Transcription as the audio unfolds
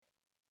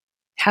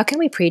How can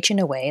we preach in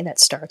a way that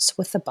starts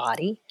with the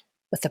body,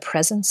 with the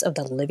presence of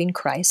the living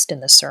Christ in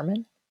the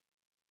sermon?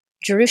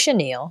 Jerusha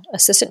Neal,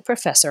 assistant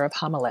professor of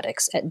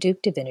homiletics at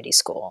Duke Divinity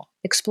School,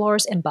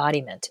 explores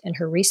embodiment in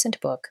her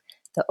recent book,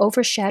 The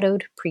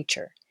Overshadowed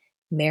Preacher: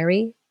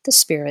 Mary, the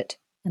Spirit,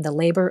 and the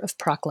Labor of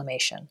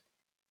Proclamation.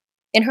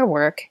 In her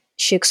work,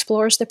 she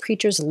explores the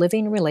preacher's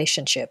living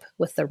relationship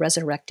with the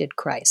resurrected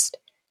Christ.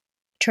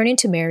 Turning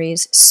to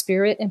Mary's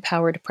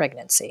spirit-empowered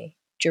pregnancy,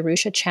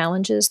 Jerusha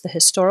challenges the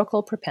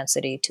historical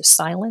propensity to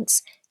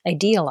silence,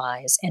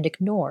 idealize, and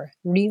ignore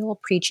real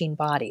preaching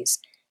bodies,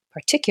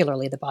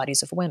 particularly the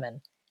bodies of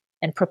women,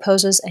 and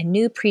proposes a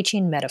new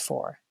preaching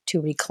metaphor to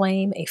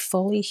reclaim a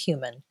fully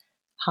human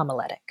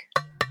homiletic.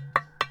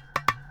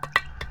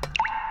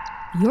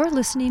 You're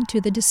listening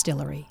to The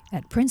Distillery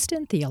at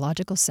Princeton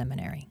Theological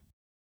Seminary.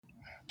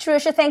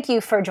 Jerusha, thank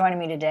you for joining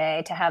me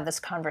today to have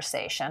this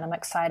conversation. I'm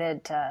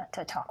excited to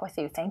talk with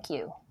you. Thank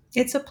you.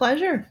 It's a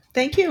pleasure.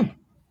 Thank you.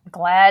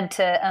 Glad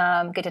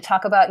to get to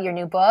talk about your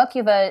new book.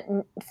 You have a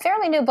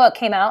fairly new book,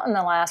 came out in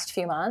the last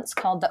few months,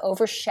 called The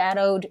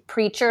Overshadowed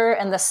Preacher,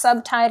 and the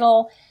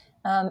subtitle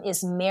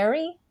is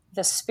Mary,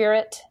 the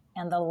Spirit,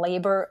 and the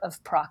Labor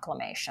of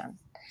Proclamation.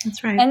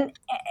 That's right. And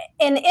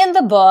in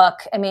the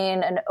book, I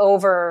mean, an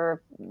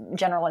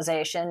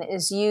overgeneralization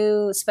is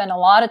you spend a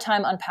lot of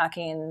time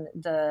unpacking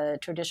the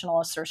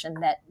traditional assertion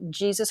that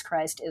Jesus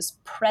Christ is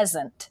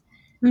present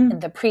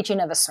in the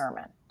preaching of a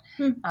sermon.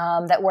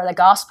 That where the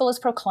gospel is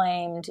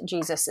proclaimed,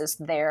 Jesus is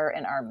there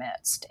in our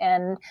midst.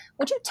 And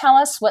would you tell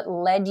us what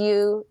led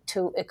you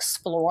to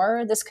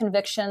explore this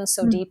conviction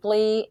so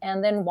deeply,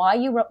 and then why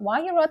you wrote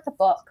the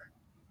book?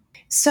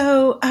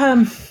 So,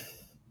 I'll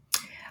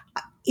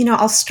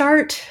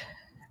start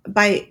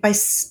by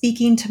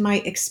speaking to my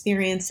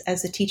experience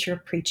as a teacher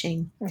of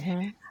preaching.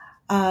 Mm-hmm.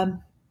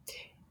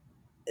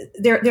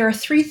 There are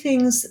three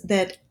things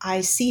that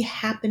I see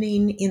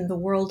happening in the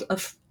world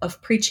of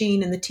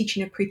preaching and the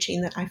teaching of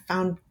preaching that I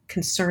found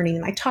concerning.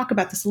 And I talk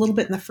about this a little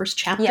bit in the first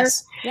chapter.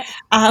 Yes. Yep.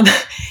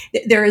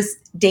 There is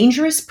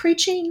dangerous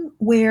preaching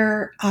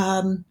where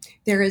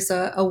there is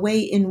a way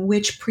in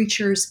which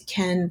preachers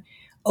can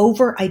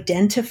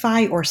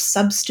over-identify or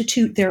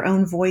substitute their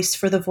own voice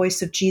for the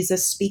voice of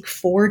Jesus, speak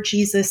for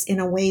Jesus in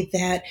a way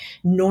that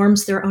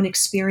norms their own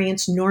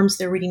experience, norms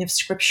their reading of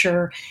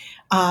Scripture,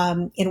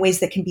 in ways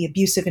that can be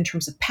abusive in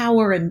terms of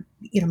power and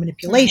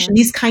manipulation,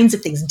 these kinds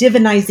of things,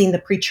 divinizing the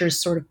preacher's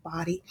sort of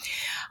body.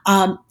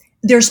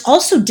 There's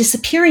also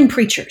disappearing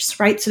preachers,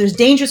 right? So there's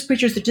dangerous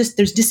preachers,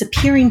 there's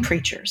disappearing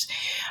preachers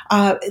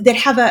that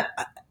have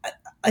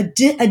a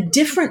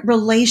different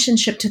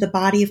relationship to the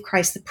body of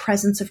Christ, the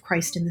presence of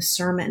Christ in the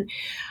sermon,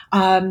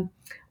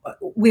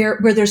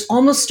 where there's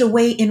almost a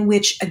way in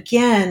which,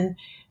 again,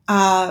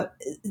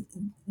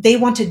 they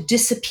want to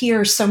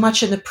disappear so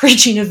much in the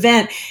preaching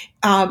event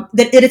that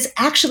it's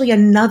actually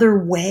another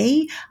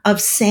way of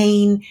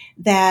saying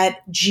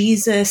that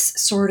Jesus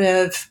sort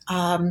of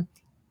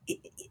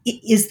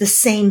is the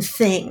same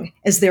thing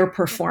as their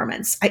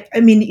performance. I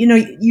mean,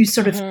 you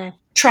sort of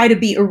try to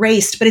be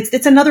erased, but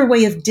it's another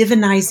way of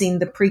divinizing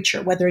the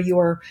preacher, whether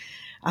you're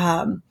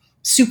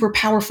super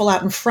powerful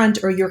out in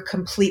front or you're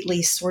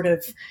completely sort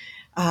of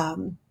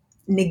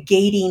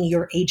negating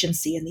your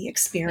agency in the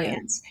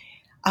experience.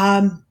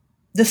 Yeah.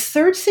 The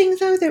third thing,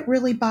 though, that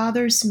really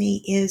bothers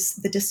me is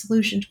the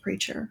disillusioned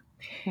preacher.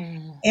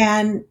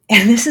 And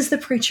this is the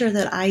preacher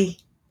that I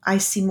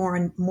see more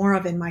and more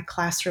of in my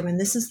classroom.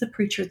 And this is the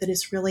preacher that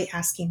is really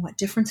asking, what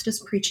difference does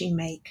preaching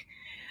make?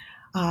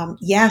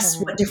 Yes,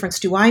 what difference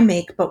do I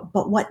make?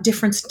 But what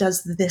difference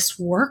does this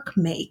work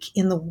make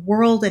in the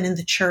world and in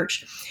the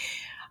church?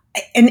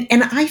 And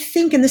I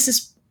think, and this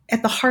is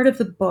at the heart of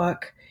the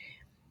book,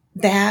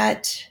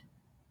 that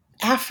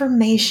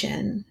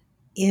affirmation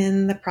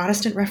in the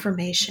Protestant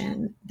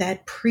Reformation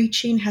that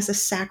preaching has a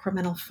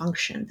sacramental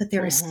function, that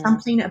there is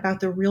something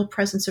about the real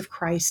presence of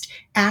Christ,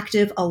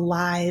 active,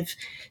 alive,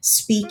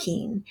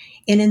 speaking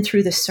in and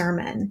through the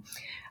sermon,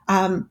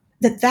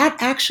 that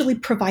actually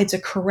provides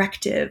a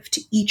corrective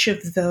to each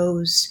of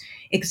those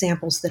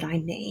examples that I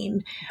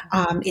name.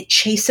 It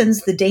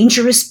chastens the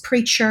dangerous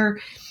preacher.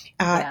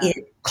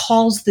 It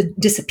calls the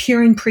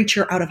disappearing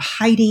preacher out of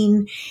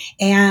hiding,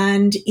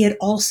 and it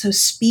also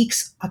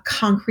speaks a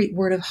concrete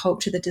word of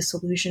hope to the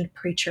disillusioned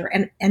preacher.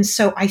 And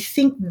so I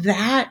think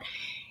that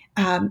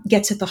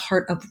gets at the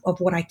heart of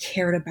what I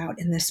cared about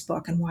in this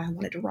book and why I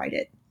wanted to write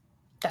it.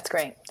 That's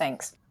great.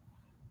 Thanks.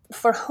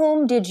 For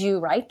whom did you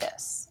write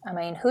this? I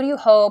mean, who do you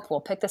hope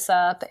will pick this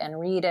up and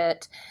read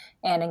it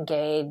and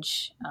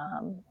engage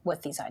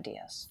with these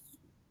ideas?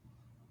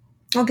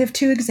 I'll give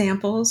two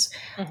examples.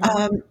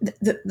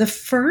 The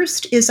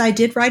first is I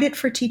did write it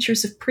for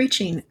teachers of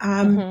preaching.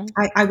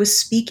 I was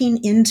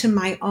speaking into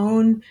my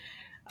own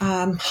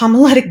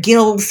homiletic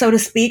guild, so to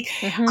speak,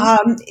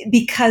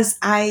 because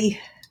I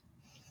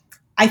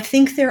I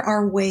think there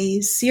are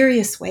ways,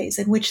 serious ways,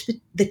 in which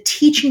the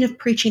teaching of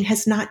preaching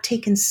has not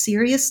taken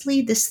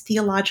seriously this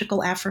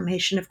theological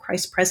affirmation of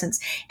Christ's presence.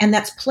 And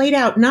that's played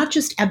out not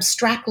just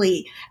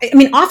abstractly. I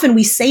mean, often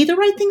we say the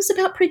right things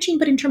about preaching,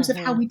 but in terms of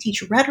how we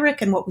teach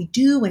rhetoric and what we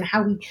do and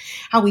how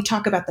we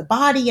talk about the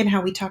body and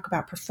how we talk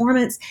about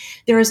performance,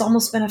 there has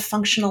almost been a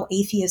functional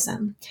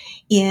atheism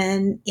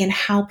in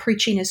how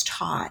preaching is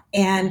taught.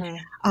 And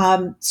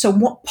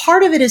so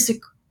part of it is a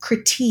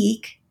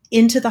critique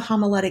into the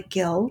homiletic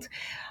guild.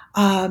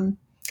 And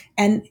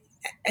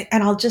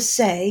I'll just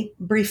say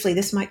briefly,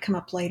 this might come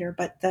up later,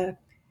 but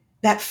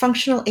that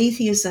functional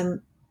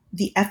atheism,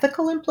 the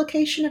ethical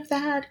implication of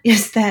that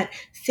is that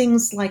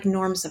things like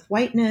norms of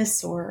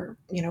whiteness or,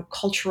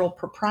 cultural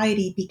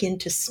propriety begin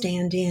to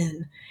stand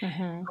in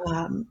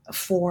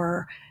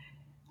for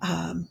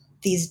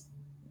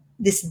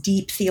this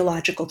deep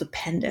theological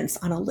dependence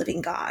on a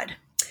living God.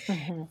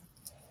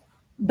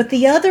 But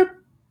the other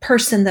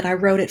person that I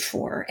wrote it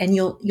for, and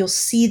you'll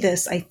see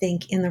this, I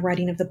think, in the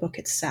writing of the book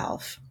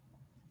itself,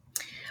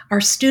 are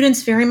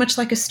students very much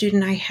like a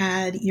student I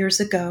had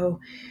years ago.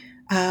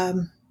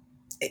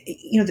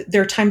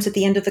 There are times at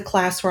the end of the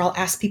class where I'll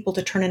ask people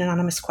to turn in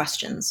anonymous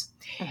questions.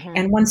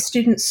 And one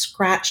student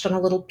scratched on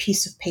a little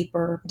piece of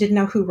paper, didn't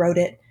know who wrote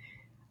it.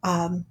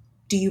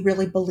 Do you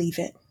really believe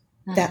it?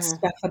 That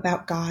stuff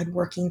about God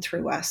working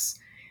through us.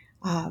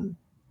 Do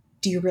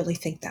you really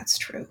think that's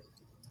true?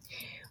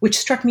 Which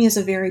struck me as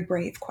a very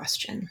brave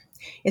question.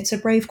 It's a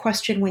brave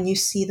question when you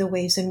see the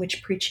ways in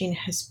which preaching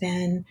has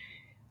been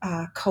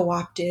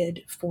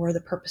co-opted for the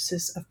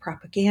purposes of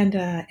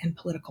propaganda and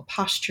political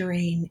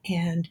posturing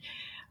and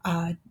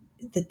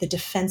the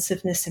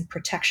defensiveness and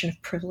protection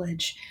of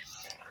privilege.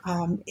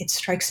 It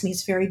strikes me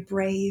as very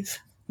brave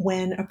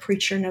when a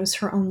preacher knows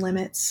her own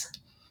limits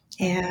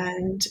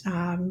and,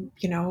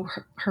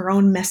 her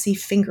own messy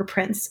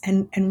fingerprints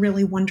and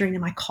really wondering,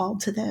 am I called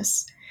to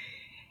this?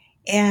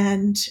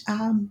 And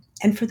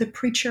for the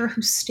preacher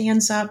who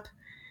stands up,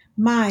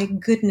 my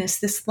goodness,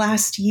 this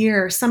last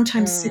year,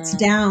 sometimes sits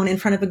down in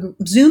front of a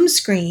Zoom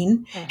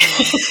screen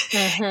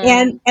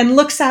and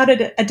looks out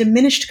at a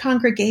diminished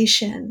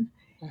congregation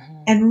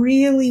and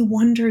really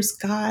wonders,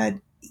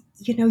 God,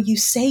 you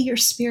say your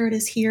spirit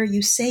is here,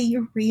 you say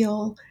you're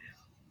real,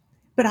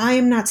 but I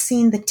am not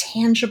seeing the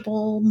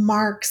tangible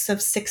marks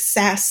of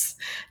success,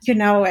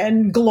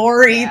 and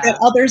glory that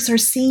others are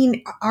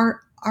seeing.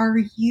 Are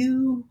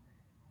you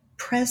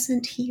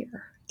present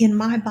here in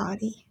my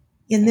body,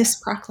 in this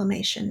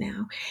proclamation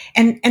now?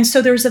 And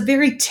so there's a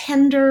very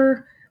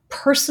tender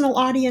personal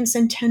audience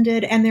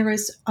intended, and there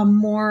is a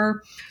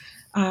more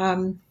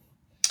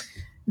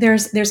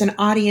there's an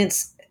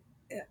audience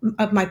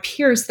of my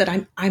peers that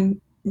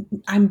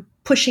I'm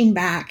pushing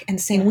back and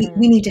saying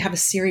we need to have a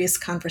serious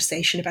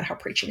conversation about how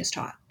preaching is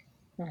taught.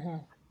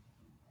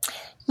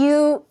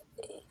 You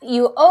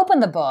open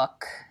the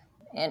book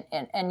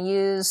and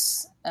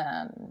use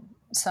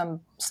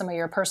some of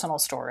your personal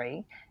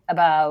story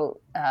about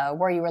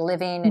where you were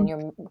living and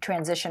your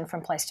transition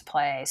from place to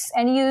place.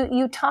 And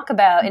you talk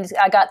about, and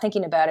I got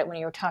thinking about it when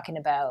you were talking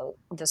about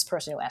this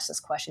person who asked this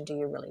question, do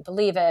you really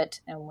believe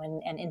it? And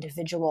when an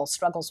individual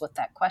struggles with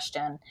that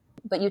question.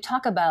 But you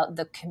talk about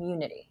the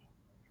community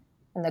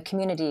and the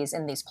communities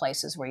in these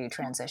places where you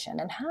transition,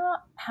 and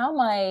how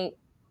might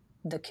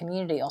the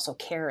community also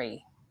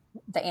carry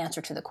the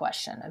answer to the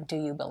question of do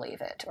you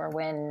believe it? Or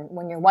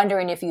when you're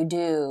wondering if you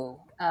do,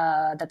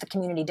 that the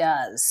community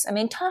does. I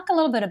mean, talk a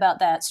little bit about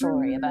that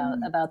story,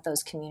 about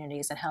those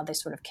communities and how they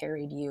sort of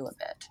carried you a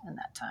bit in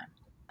that time.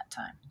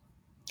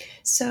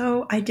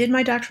 So I did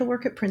my doctoral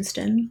work at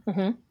Princeton.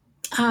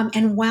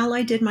 And while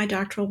I did my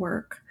doctoral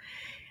work,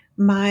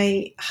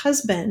 my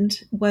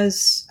husband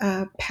was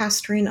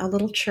pastoring a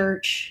little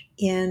church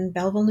in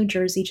Belleville, New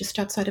Jersey, just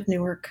outside of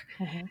Newark,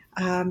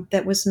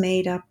 that was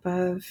made up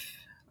of,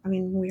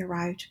 we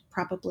arrived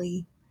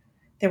probably,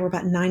 there were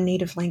about 9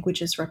 native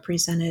languages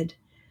represented.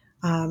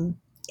 And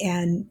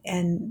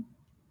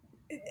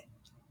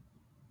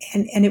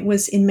it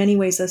was in many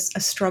ways a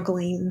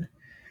struggling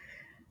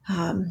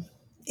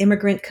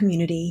immigrant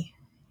community,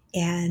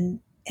 and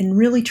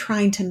really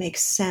trying to make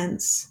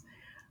sense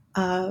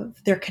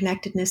of their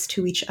connectedness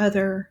to each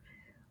other,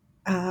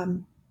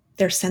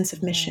 their sense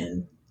of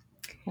mission.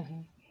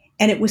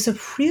 And it was a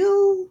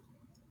real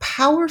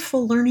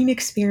powerful learning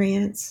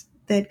experience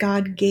that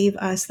God gave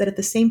us, that at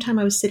the same time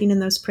I was sitting in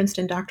those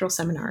Princeton doctoral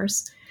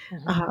seminars,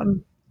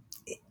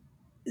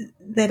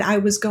 that I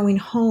was going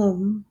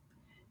home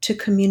to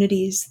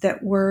communities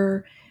that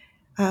were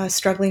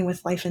struggling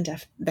with life and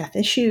death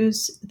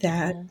issues,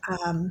 that,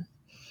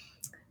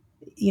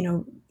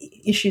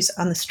 issues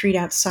on the street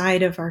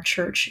outside of our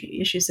church,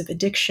 issues of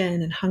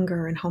addiction and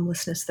hunger and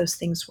homelessness, those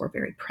things were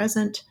very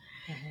present.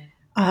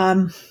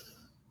 And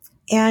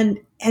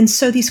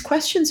so these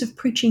questions of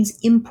preaching's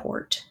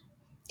import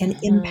and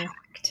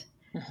impact,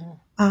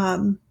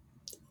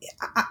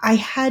 I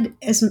had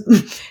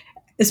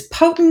as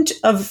potent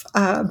of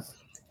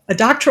a a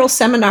doctoral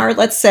seminar,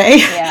 let's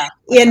say,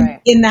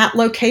 in that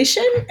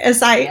location,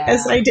 as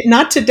I did,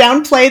 not to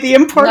downplay the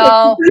importance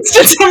of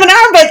the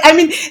seminar, but I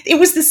mean, it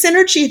was the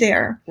synergy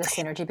there. The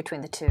synergy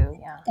between the two,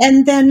 yeah.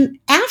 And then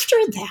after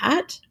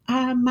that,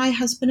 my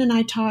husband and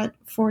I taught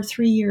for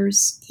 3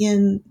 years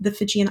in the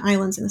Fijian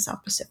Islands in the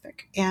South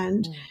Pacific.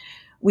 And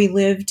we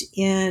lived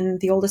in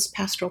the oldest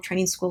pastoral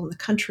training school in the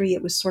country.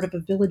 It was sort of a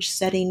village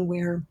setting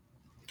where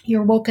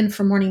you're woken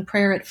for morning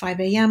prayer at 5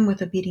 a.m.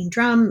 with a beating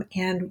drum,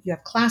 and you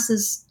have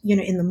classes,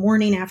 in the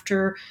morning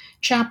after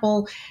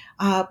chapel.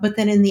 But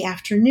then in the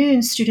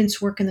afternoon,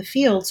 students work in the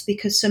fields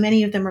because so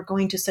many of them are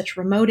going to such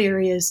remote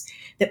areas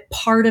that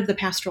part of the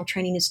pastoral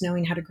training is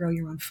knowing how to grow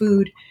your own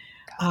food,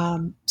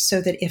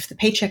 so that if the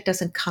paycheck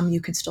doesn't come,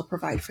 you can still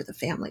provide for the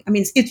family. I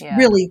mean, it's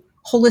really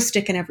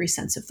holistic in every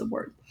sense of the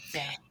word.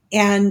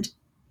 Yeah.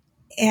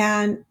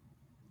 And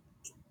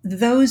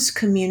those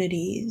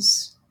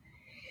communities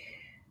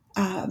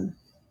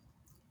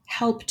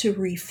help to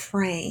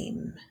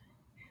reframe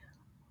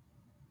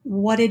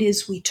what it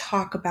is we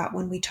talk about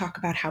when we talk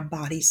about how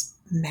bodies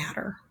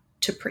matter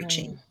to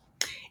preaching,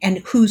 and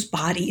whose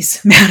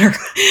bodies matter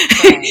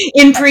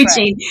in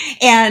preaching,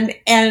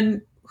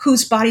 and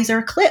whose bodies are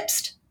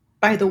eclipsed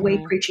by the way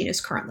preaching is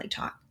currently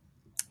taught.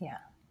 Yeah,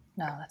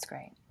 no, that's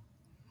great.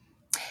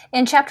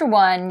 In chapter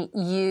 1,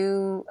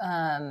 you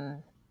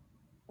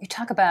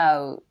talk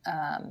about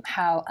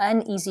how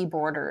uneasy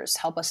borders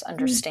help us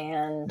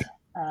understand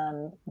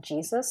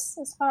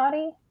Jesus'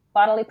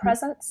 bodily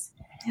presence.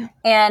 Yeah.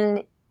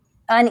 And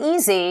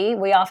uneasy,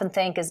 we often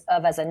think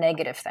of as a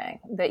negative thing,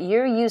 but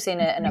you're using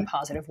it in a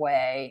positive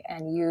way.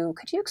 And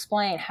could you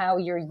explain how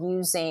you're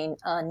using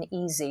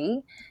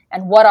uneasy,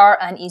 and what are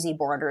uneasy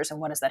borders,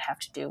 and what does that have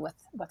to do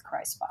with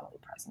Christ's bodily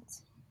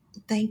presence?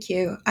 Thank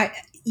you. I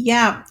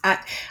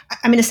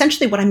mean,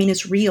 essentially what I mean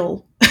is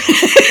real.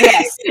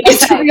 Yes.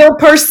 It's a real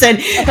person.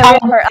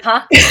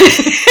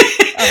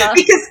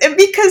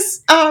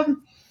 Because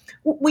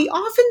we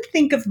often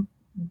think of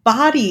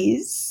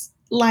bodies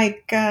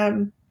like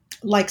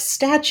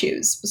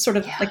statues, sort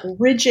of like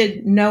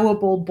rigid,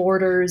 knowable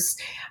borders,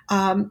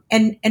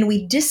 and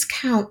we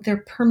discount their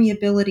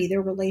permeability,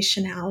 their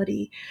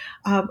relationality.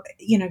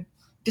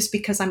 Just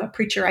because I'm a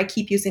preacher, I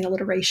keep using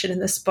alliteration in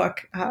this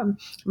book.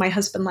 My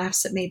husband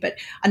laughs at me, but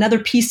another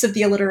piece of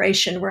the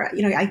alliteration where,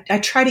 I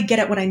try to get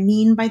at what I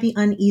mean by the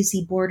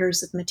uneasy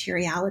borders of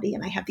materiality.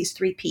 And I have these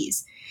 3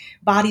 Ps.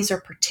 Bodies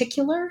are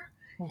particular,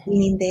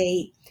 meaning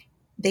they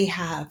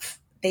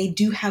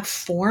do have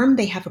form.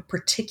 They have a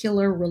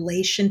particular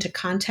relation to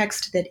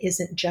context that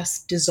isn't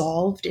just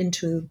dissolved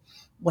into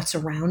what's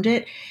around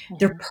it.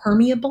 They're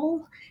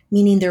permeable,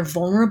 meaning they're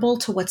vulnerable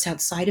to what's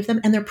outside of them.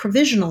 And they're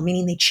provisional,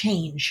 meaning they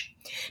change.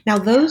 Now,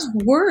 those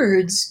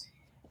words,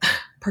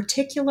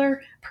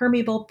 particular,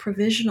 permeable,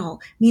 provisional,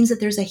 means that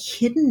there's a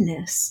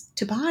hiddenness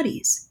to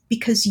bodies.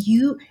 Because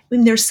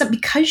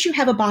because you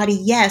have a body,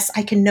 yes,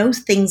 I can know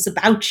things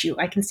about you.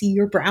 I can see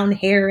your brown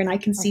hair and I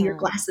can see your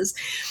glasses.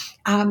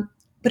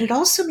 But it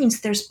also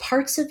means there's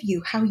parts of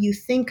you, how you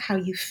think, how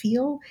you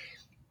feel,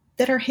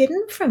 that are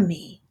hidden from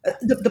me.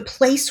 The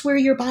place where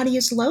your body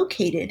is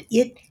located,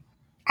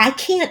 I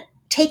can't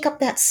take up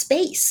that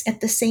space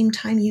at the same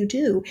time you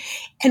do.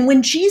 And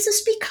when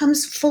Jesus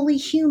becomes fully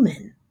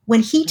human,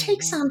 when he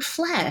takes on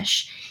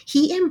flesh,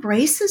 he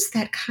embraces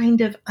that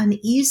kind of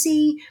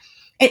uneasy.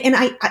 And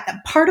I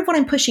part of what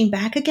I'm pushing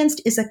back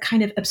against is a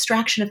kind of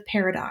abstraction of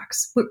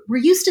paradox. We're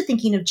used to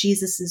thinking of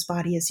Jesus's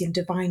body as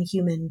divine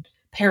human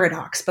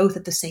paradox, both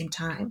at the same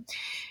time.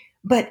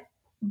 But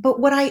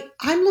what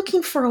I'm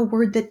looking for a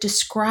word that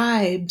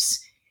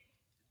describes,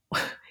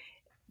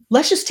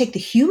 let's just take the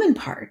human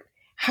part,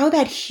 how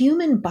that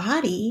human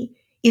body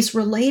is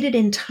related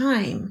in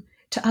time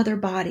to other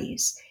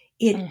bodies.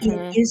 It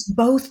is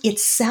both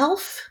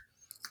itself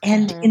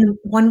and in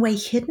one way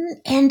hidden,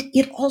 and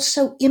it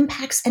also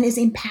impacts and is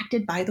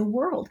impacted by the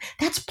world.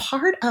 That's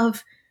part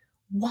of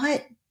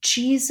what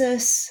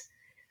Jesus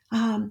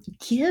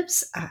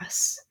gives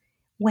us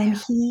when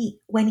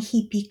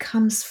he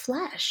becomes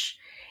flesh.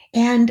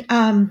 And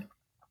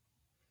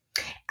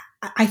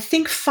I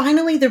think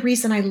finally the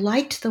reason I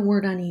liked the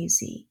word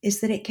uneasy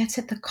is that it gets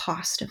at the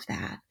cost of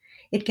that.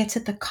 It gets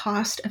at the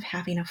cost of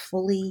having a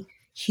fully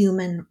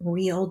human,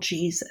 real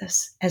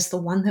Jesus as the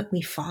one that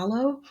we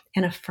follow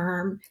and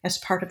affirm as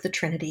part of the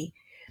Trinity.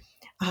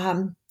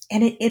 And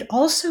it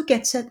also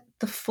gets at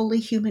the fully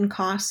human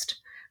cost,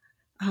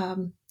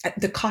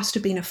 the cost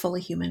of being a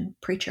fully human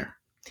preacher.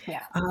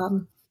 Yeah.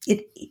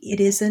 It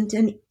isn't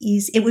an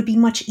easy, it would be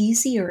much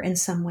easier in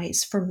some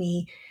ways for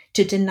me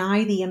to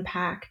deny the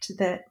impact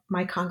that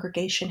my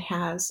congregation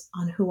has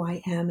on who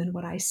I am and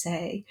what I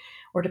say,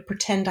 or to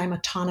pretend I'm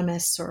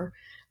autonomous or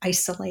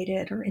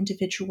isolated or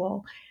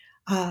individual,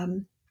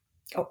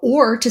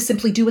 or to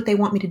simply do what they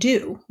want me to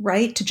do,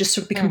 right? To just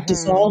sort of become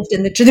dissolved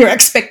in their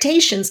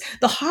expectations.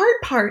 The hard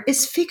part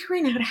is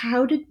figuring out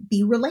how to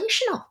be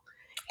relational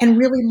and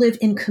really live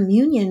in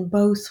communion,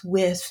 both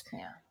with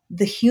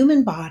the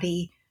human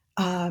body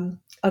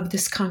of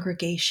this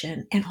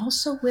congregation and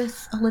also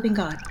with a living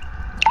God.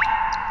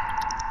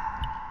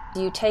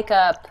 you take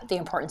up the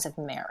importance of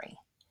Mary.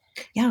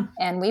 Yeah.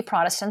 And we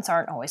Protestants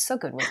aren't always so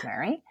good with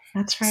Mary.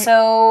 That's right.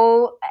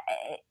 So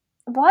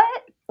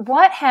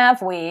what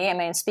have we, I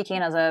mean,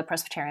 speaking as a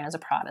Presbyterian, as a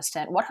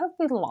Protestant, what have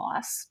we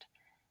lost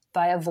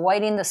by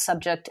avoiding the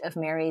subject of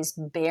Mary's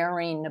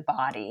bearing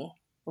body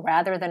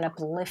rather than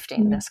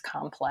uplifting this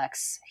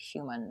complex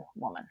human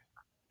woman?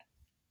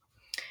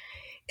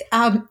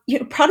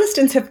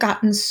 Protestants have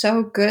gotten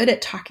so good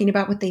at talking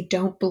about what they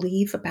don't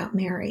believe about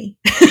Mary.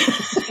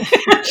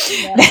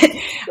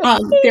 There are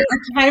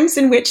times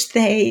in which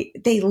they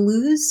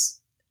lose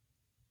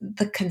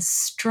the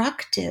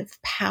constructive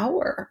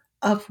power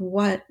of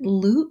what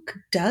Luke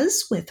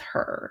does with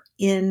her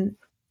in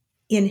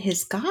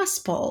his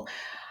gospel.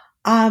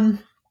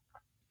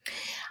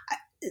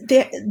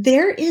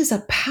 There is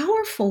a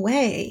powerful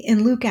way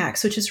in Luke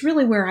Acts, which is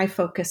really where I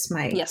focus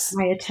my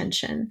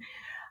attention,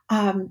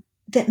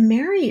 that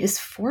Mary is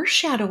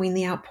foreshadowing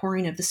the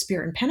outpouring of the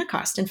Spirit in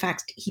Pentecost. In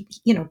fact,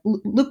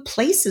 Luke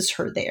places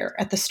her there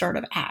at the start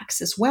of Acts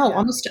as well,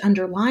 almost to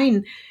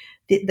underline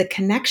the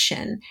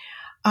connection.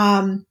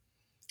 And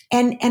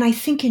I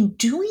think in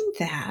doing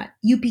that,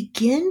 you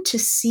begin to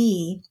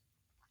see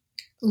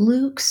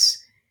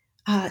Luke's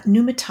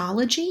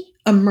pneumatology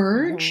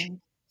emerge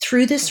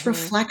through this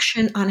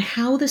reflection on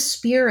how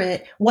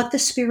what the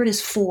Spirit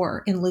is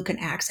for in Luke and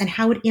Acts, and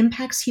how it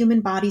impacts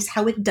human bodies,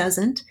 how it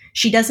doesn't.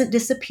 She doesn't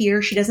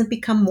disappear. She doesn't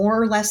become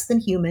more or less than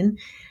human,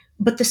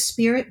 but the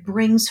Spirit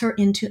brings her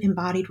into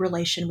embodied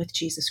relation with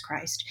Jesus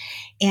Christ.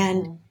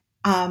 And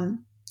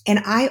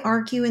I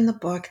argue in the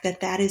book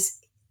that is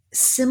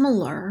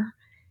similar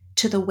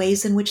to the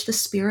ways in which the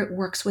Spirit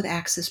works with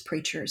Acts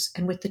preachers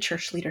and with the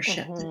church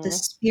leadership. That the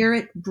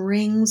Spirit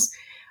brings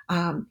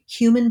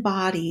human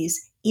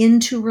bodies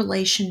into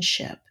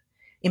relationship,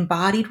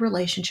 embodied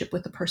relationship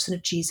with the person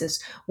of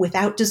Jesus,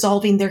 without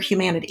dissolving their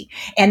humanity.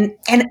 And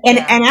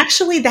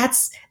actually, that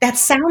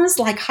sounds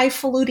like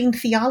highfalutin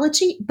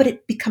theology, but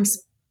it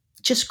becomes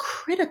just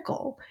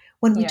critical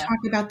when we talk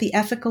about the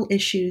ethical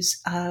issues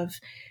of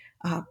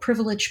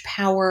privilege,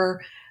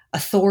 power,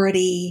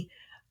 authority,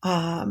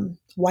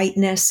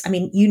 whiteness. I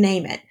mean, you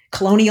name it,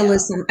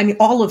 colonialism. I mean,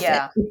 all of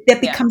it.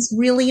 That becomes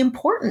really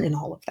important in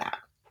all of that.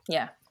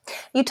 Yeah.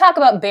 You talk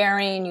about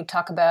bearing, you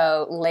talk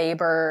about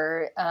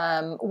labor.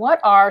 What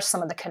are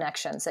some of the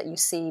connections that you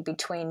see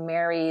between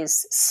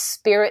Mary's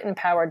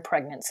Spirit-empowered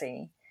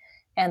pregnancy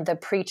and the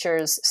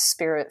preacher's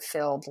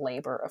Spirit-filled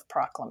labor of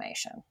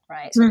proclamation?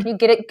 Right. So can you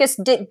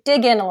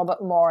dig in a little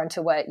bit more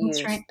into what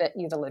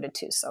you've alluded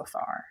to so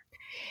far?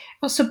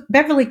 Well, so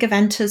Beverly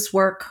Gaventa's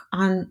work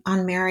on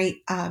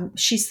Mary,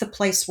 she's the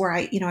place where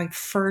I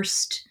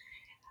first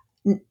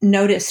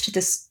noticed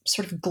this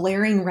sort of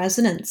glaring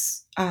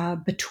resonance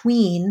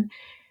between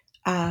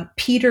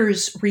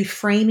Peter's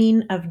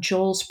reframing of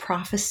Joel's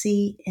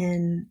prophecy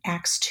in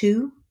Acts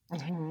 2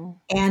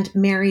 and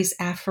Mary's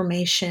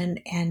affirmation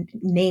and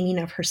naming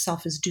of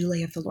herself as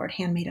Doule of the Lord,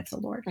 handmaid of the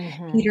Lord.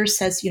 Peter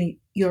says,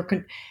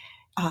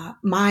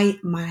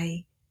 my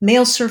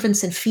male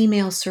servants and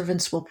female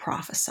servants will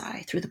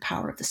prophesy through the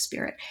power of the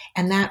Spirit.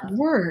 And that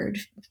word,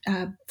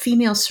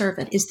 female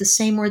servant, is the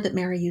same word that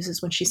Mary uses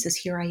when she says,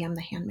 here I am,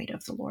 the handmaid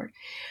of the Lord.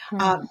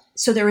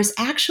 So there is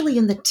actually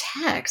in the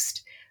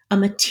text a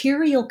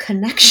material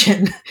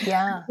connection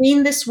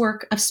between this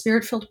work of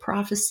Spirit-filled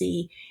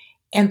prophecy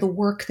and the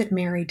work that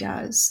Mary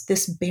does,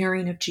 this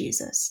bearing of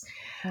Jesus.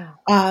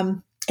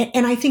 And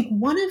I think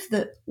one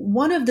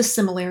of the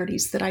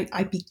similarities that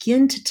I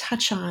begin to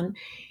touch on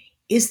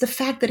is the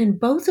fact that in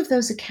both of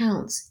those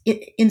accounts,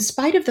 in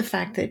spite of the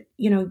fact that,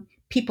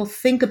 people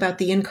think about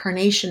the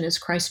incarnation as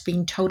Christ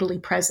being totally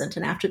present,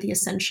 and after the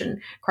ascension,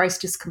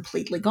 Christ is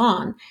completely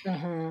gone.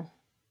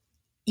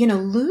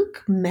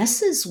 Luke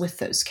messes with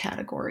those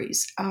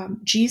categories.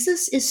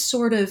 Jesus is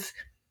sort of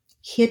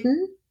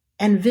hidden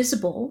and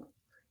visible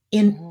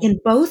in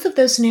both of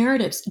those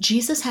narratives.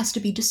 Jesus has to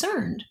be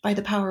discerned by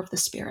the power of the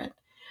Spirit.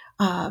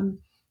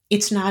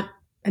 It's not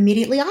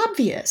immediately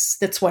obvious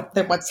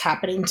what's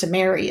happening to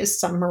Mary is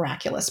some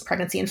miraculous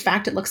pregnancy. In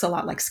fact, it looks a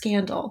lot like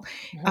scandal,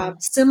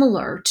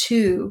 similar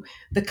to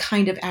the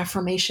kind of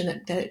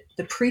affirmation that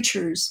the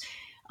preachers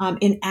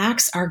in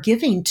Acts are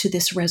giving to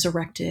this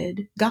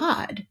resurrected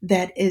God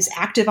that is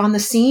active on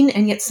the scene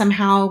and yet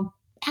somehow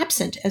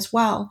absent as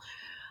well.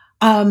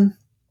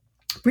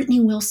 Brittany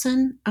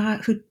Wilson,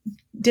 who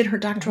did her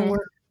doctoral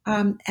work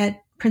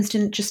at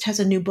Princeton, just has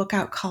a new book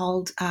out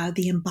called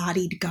The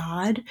Embodied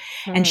God.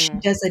 And she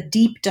does a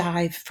deep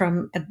dive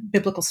from a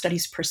biblical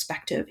studies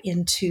perspective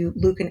into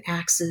Luke and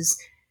Acts'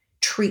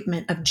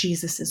 treatment of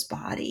Jesus's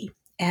body.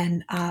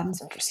 And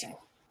that's interesting.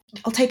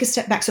 I'll take a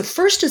step back. So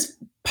first, is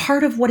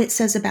part of what it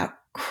says about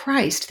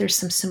Christ, there's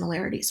some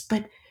similarities,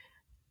 but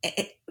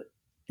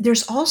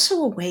there's also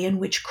a way in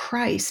which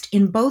Christ,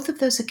 in both of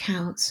those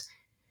accounts,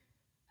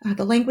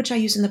 the language I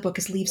use in the book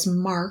leaves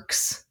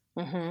marks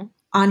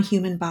on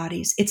human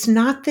bodies. It's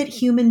not that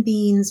human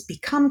beings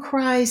become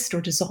Christ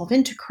or dissolve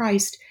into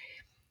Christ.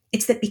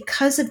 It's that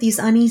because of these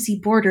uneasy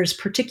borders,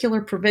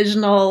 particular,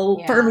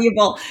 provisional,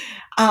 permeable,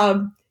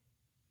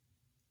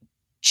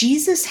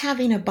 Jesus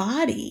having a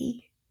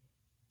body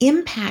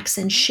impacts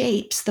and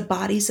shapes the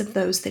bodies of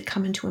those that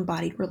come into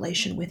embodied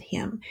relation with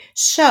him.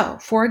 So,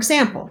 for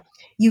example,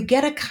 you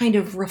get a kind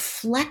of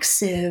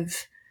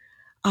reflexive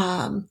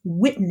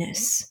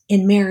witness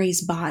in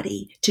Mary's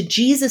body to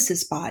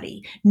Jesus's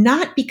body,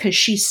 not because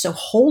she's so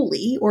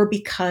holy or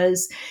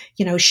because,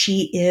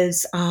 she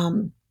is,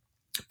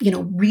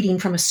 reading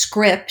from a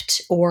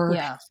script or,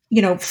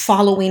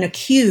 following a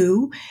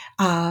cue,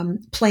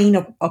 playing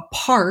a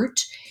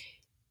part.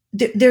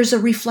 There's a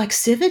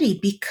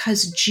reflexivity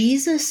because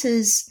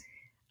Jesus's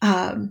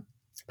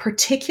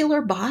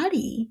particular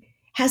body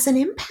has an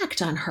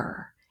impact on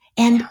her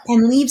and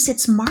leaves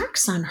its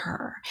marks on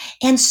her.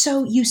 And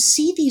so you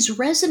see these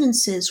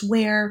resonances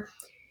where,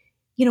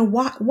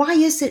 why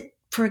is it,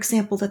 for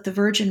example, that the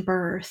virgin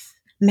birth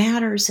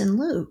matters in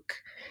Luke?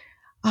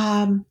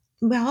 Matters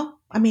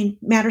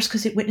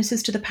because it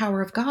witnesses to the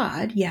power of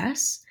God,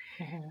 yes.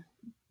 Mm-hmm.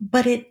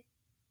 But it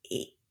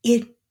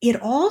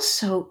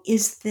also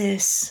is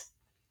this,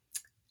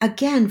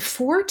 again,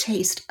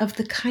 foretaste of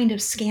the kind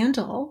of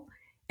scandal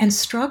and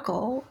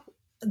struggle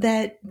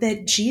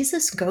that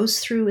Jesus goes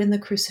through in the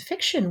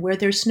crucifixion, where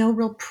there's no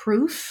real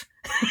proof.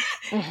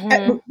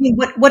 Mm-hmm.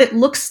 What it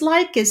looks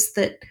like is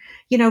that,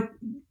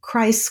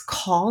 Christ's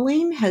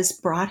calling has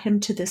brought him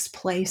to this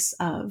place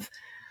of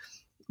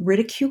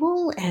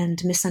ridicule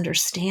and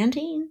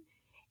misunderstanding.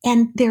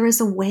 And there is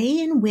a way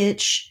in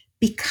which,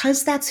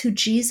 because that's who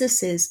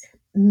Jesus is,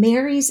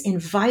 Mary's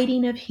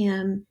inviting of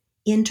him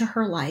into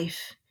her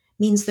life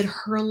means that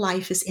her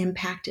life is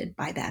impacted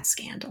by that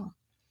scandal.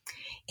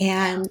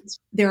 And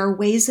there are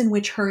ways in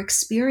which her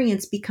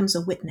experience becomes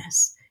a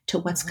witness to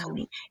what's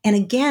coming. And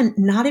again,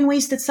 not in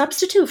ways that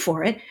substitute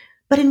for it,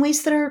 but in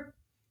ways that are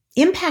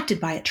impacted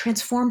by it,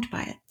 transformed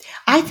by it.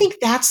 I think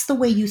that's the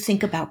way you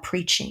think about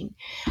preaching.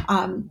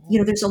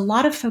 There's a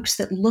lot of folks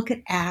that look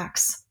at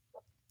Acts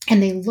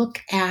and they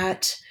look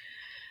at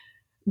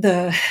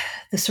the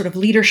sort of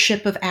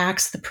leadership of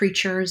Acts, the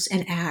preachers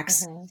in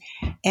Acts,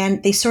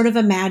 and they sort of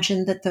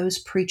imagine that those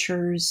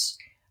preachers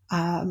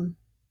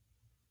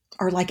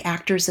are like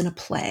actors in a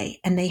play,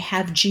 and they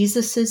have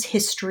Jesus's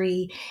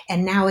history,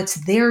 and now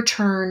it's their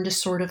turn to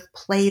sort of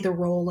play the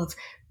role of,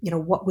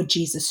 what would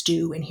Jesus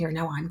do? And here,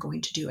 now I'm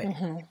going to do it.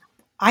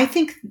 I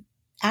think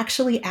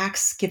actually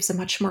Acts gives a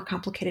much more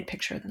complicated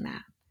picture than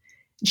that.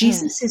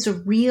 Jesus is a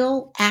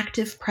real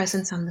active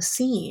presence on the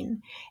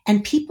scene,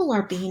 and people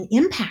are being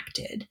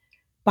impacted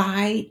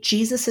by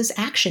Jesus's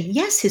action.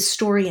 Yes, his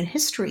story and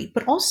history,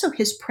 but also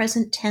his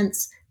present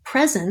tense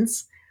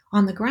presence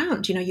on the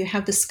ground. You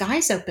have the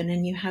skies open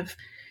and you have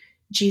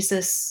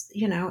Jesus,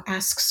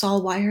 ask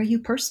Saul, why are you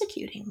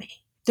persecuting me?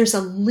 There's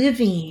a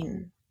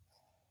living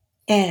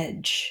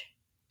edge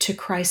to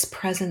Christ's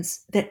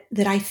presence that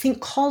I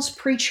think calls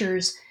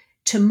preachers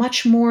to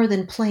much more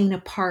than playing a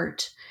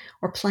part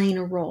or playing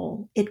a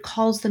role. It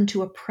calls them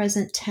to a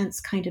present tense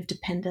kind of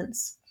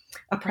dependence,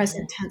 a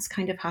present tense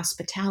kind of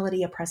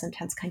hospitality, a present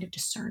tense kind of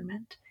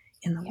discernment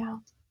in the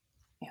world.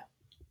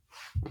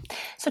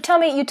 So tell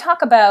me, you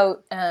talk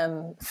about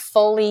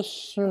fully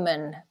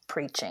human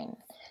preaching.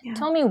 Yeah.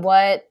 Tell me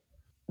what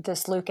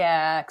this Luke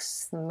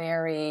Acts,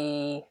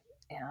 Mary,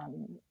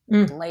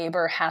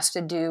 labor has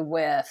to do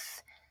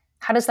with,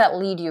 how does that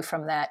lead you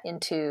from that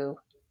into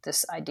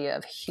this idea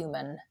of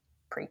human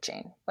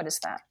preaching? What is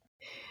that?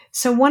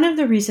 So one of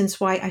the reasons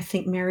why I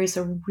think Mary's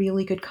a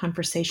really good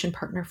conversation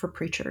partner for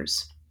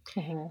preachers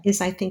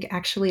is, I think,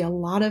 actually a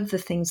lot of the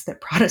things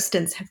that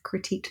Protestants have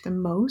critiqued the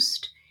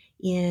most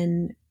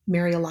in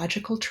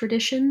Mariological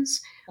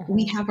traditions,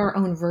 we have our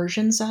own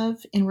versions of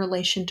in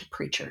relation to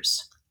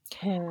preachers.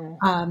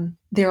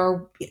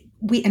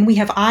 We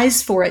have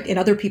eyes for it in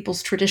other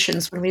people's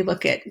traditions. When we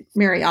look at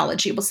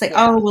Mariology, we'll say,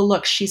 oh, well,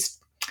 look, she's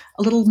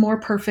a little more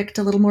perfect,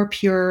 a little more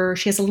pure.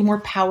 She has a little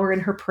more power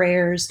in her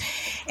prayers.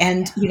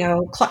 And,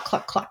 cluck,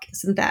 cluck, cluck.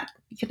 Isn't that,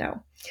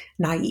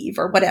 naive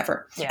or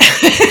whatever? Yeah.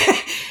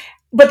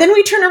 But then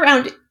we turn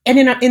around and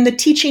in the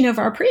teaching of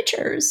our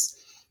preachers,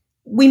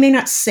 we may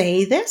not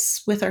say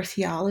this with our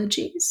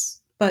theologies,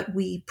 but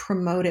we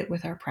promote it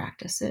with our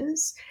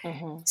practices.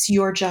 It's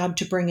your job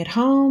to bring it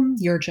home,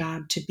 your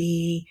job to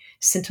be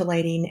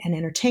scintillating and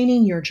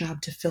entertaining, your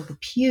job to fill the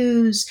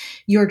pews,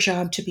 your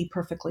job to be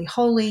perfectly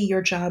holy,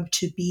 your job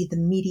to be the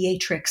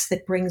mediatrix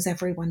that brings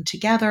everyone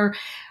together.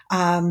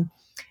 And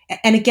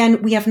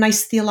again, we have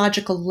nice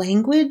theological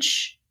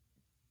language,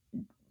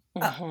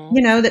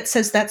 that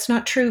says that's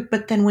not true.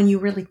 But then when you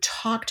really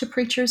talk to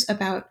preachers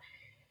about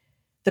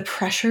the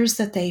pressures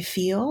that they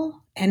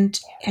feel and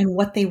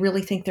what they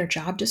really think their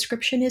job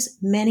description is,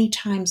 many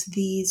times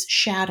these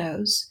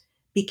shadows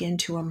begin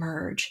to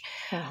emerge.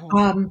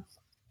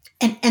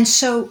 And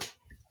so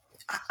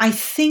I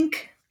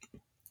think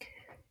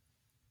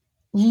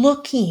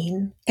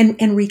looking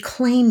and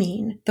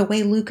reclaiming the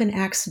way Luke and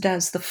Acts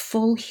does the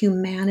full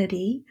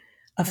humanity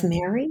of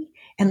Mary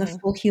and the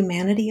full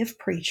humanity of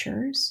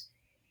preachers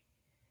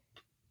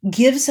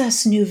gives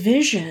us new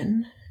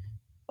vision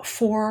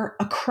for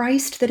a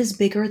Christ that is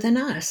bigger than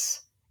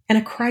us and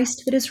a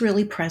Christ that is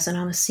really present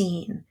on the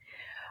scene.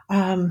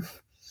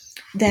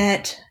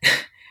 that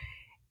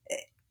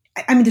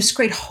I mean, there's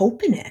great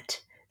hope in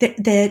it.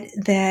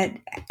 That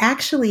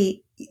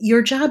actually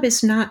your job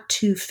is not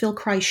to fill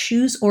Christ's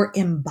shoes or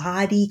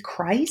embody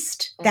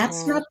Christ.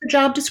 That's not the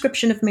job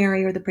description of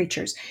Mary or the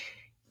preachers.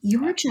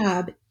 Your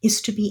job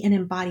is to be an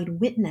embodied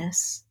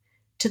witness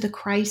to the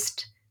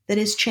Christ that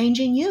is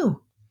changing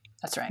you.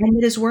 That's right. And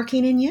that is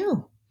working in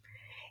you.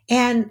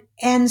 And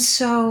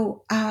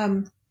so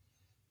and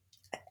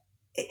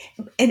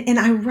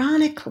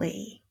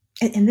ironically,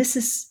 and this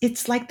is,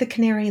 it's like the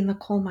canary in the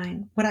coal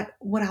mine.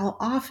 What I'll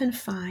often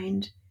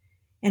find,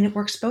 and it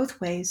works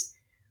both ways,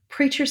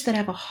 preachers that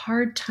have a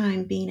hard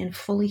time being in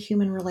fully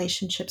human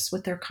relationships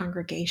with their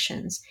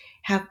congregations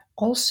have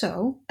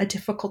also a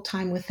difficult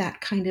time with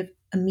that kind of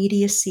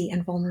immediacy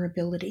and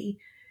vulnerability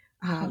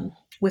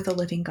with a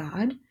living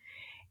God.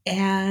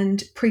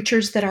 And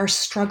preachers that are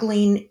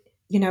struggling,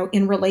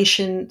 in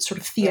relation sort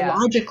of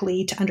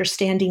theologically to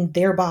understanding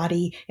their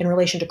body in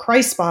relation to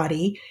Christ's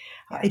body,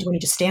 do we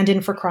need to stand in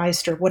for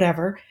Christ or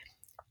whatever?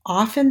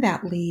 Often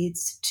that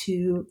leads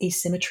to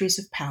asymmetries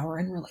of power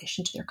in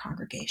relation to their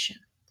congregation.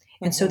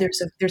 And so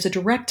there's a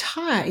direct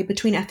tie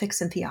between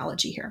ethics and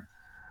theology here.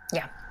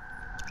 Yeah.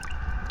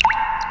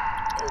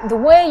 The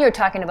way you're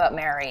talking about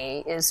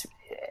Mary is,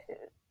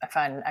 I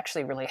find,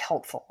 actually really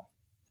helpful.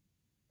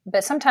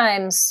 But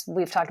sometimes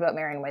we've talked about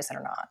Mary in ways that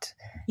are not.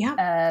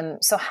 Yeah.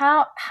 So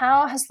how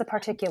has the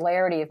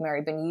particularity of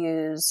Mary been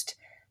used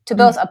to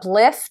both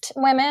uplift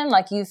women,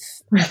 like you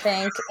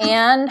think,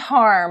 and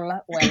harm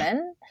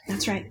women?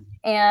 That's right.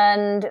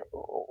 And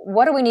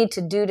what do we need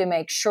to do to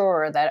make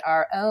sure that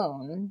our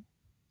own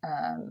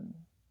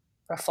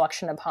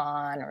reflection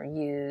upon or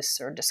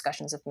use or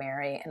discussions of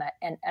Mary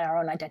and our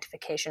own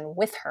identification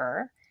with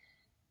her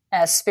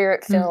as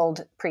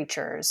spirit-filled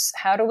preachers,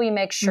 how do we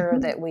make sure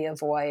that we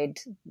avoid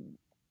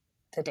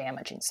the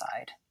damaging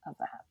side of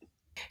that?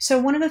 So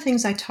one of the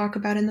things I talk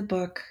about in the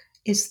book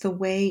is the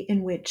way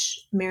in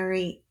which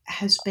Mary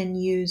has been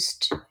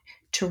used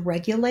to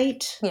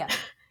regulate,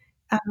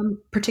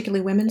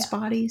 particularly women's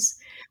bodies,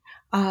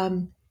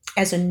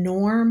 as a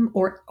norm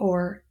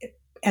or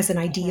as an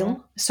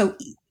ideal. So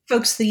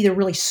folks that either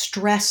really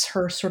stress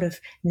her sort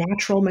of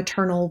natural,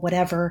 maternal,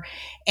 whatever,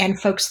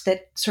 and folks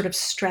that sort of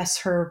stress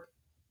her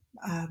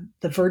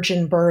the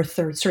virgin birth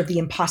or sort of the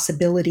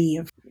impossibility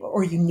of,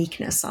 or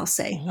uniqueness, I'll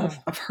say,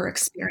 of her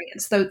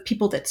experience. Those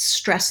people that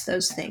stress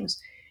those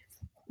things.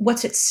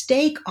 What's at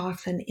stake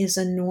often is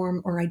a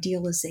norm or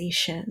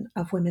idealization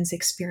of women's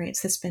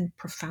experience that's been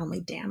profoundly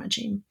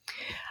damaging.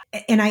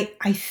 And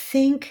I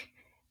think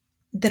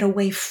that a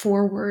way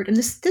forward, and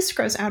this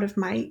grows out of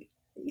my,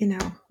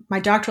 my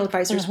doctoral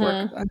advisor's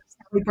work,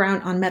 Sally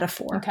Brown, on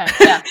metaphor. Okay.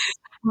 Yeah.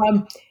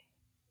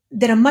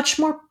 That a much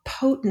more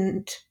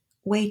potent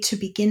way to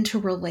begin to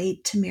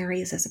relate to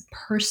Mary is as a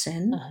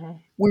person,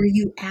 where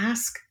you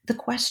ask the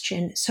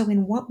question, so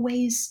in what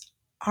ways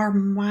are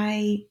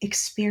my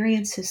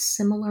experiences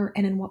similar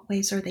and in what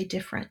ways are they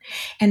different?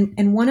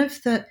 And one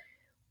of the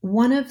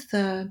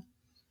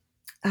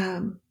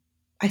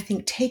I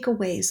think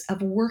takeaways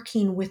of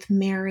working with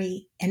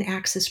Mary and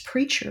Acts as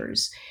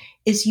preachers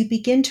is you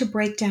begin to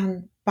break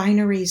down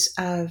binaries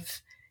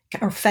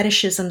or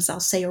fetishisms,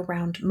 I'll say,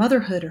 around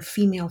motherhood or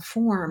female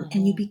form.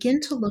 And you begin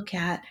to look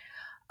at,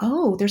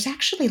 there's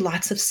actually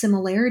lots of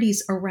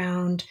similarities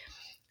around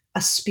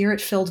a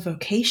spirit-filled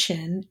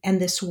vocation and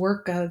this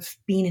work of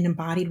being an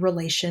embodied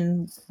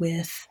relation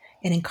with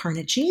an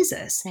incarnate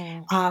Jesus.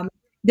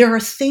 There are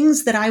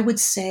things that I would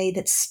say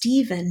that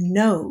Stephen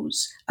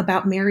knows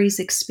about Mary's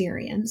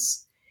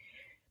experience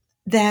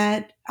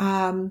that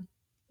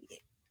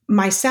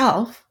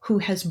myself, who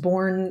has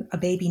borne a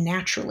baby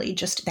naturally,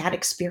 just that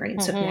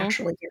experience of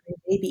naturally bearing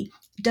a baby,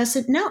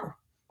 doesn't know.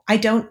 I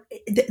don't,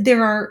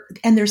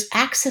 there's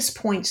access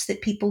points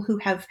that people who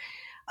have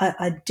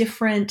a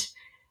different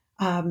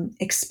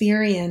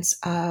experience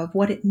of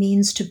what it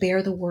means to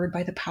bear the word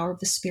by the power of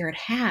the Spirit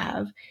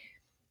have,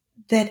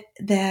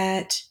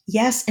 that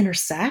yes,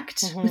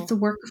 intersect with the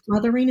work of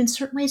mothering in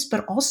certain ways,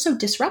 but also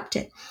disrupt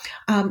it.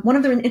 One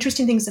of the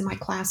interesting things in my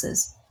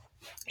classes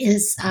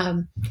is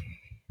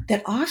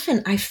that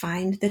often I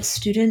find that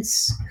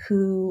students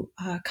who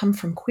come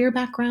from queer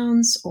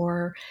backgrounds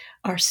or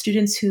are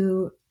students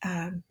who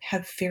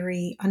have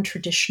very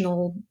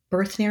untraditional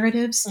birth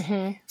narratives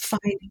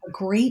find a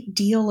great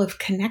deal of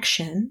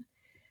connection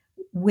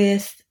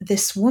with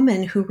this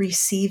woman who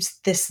receives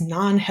this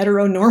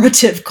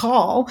non-heteronormative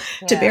call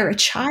to bear a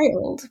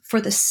child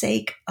for the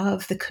sake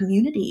of the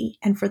community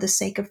and for the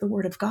sake of the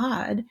Word of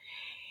God,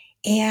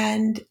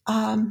 and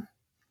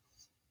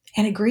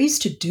agrees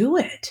to do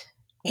it.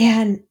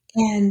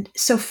 And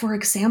so, for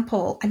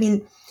example, I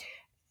mean,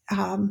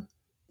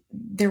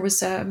 there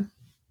was a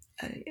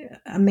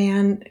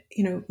man,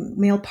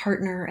 male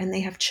partner, and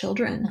they have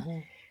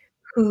children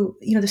who,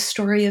 the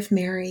story of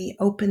Mary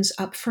opens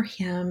up for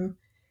him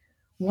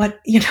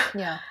what,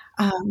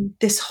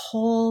 this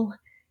whole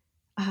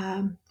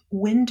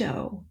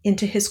window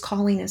into his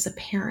calling as a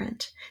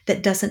parent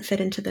that doesn't fit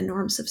into the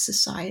norms of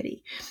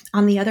society.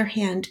 On the other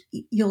hand,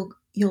 you'll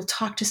you'll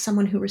talk to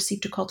someone who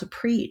received a call to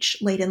preach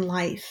late in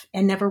life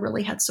and never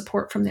really had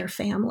support from their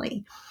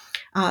family,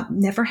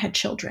 never had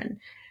children.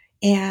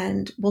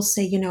 And we'll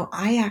say,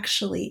 I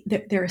actually,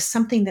 there is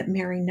something that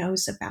Mary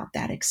knows about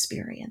that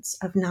experience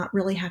of not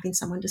really having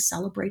someone to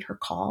celebrate her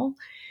call,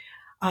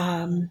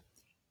 and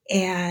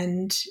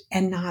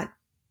not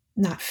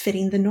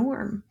fitting the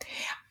norm.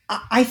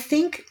 I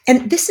think,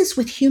 and this is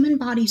with human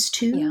bodies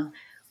too.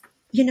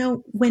 Yeah.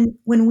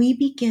 When we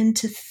begin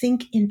to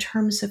think in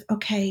terms of,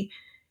 okay,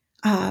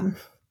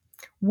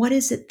 what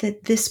is it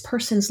that this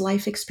person's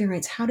life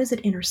experience, how does it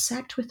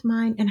intersect with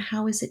mine, and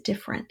how is it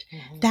different?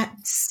 Mm-hmm. That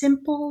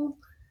simple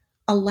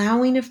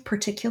allowing of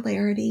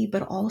particularity,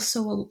 but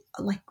also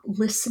like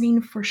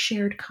listening for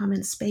shared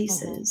common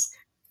spaces,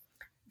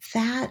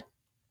 that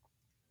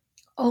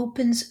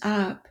opens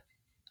up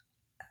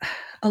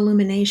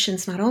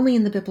illuminations, not only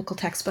in the biblical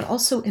text, but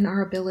also in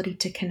our ability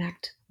to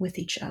connect with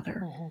each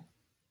other.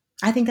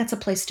 I think that's a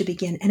place to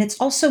begin. And it's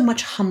also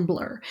much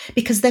humbler,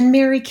 because then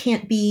Mary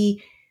can't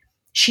be,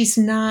 she's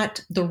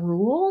not the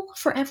rule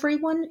for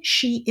everyone.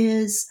 She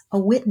is a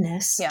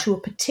witness to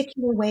a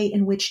particular way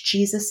in which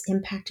Jesus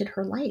impacted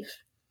her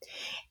life.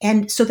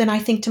 And so then I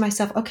think to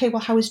myself, okay,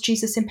 well, how is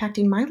Jesus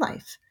impacting my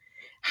life?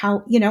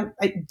 How,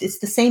 it's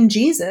the same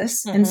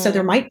Jesus. And so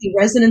there might be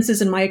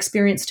resonances in my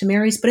experience to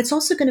Mary's, but it's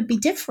also going to be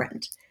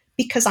different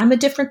because I'm a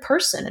different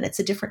person and it's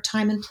a different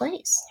time and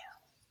place.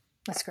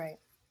 That's great.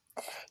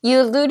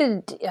 You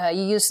alluded,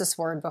 you used this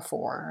word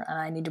before, and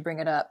I need to bring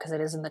it up because it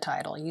is in the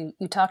title.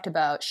 You talked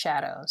about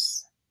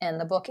shadows, and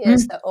the book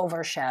is The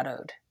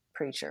Overshadowed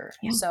Preacher.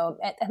 Yeah. So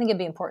I think it'd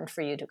be important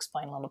for you to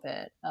explain a little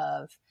bit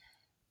of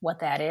what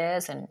that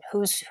is and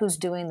who's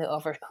doing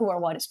who or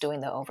what is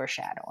doing the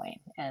overshadowing,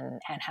 and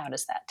how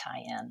does that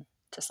tie in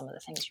to some of the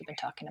things you've been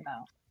talking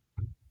about.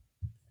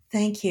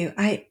 Thank you.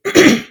 I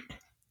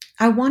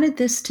wanted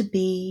this to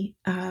be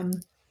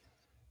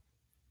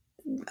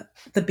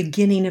the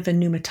beginning of a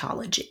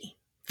pneumatology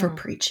for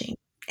preaching.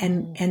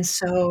 And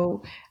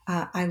so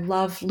I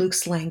love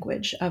Luke's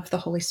language of the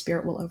Holy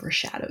Spirit will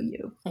overshadow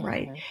you,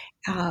 right?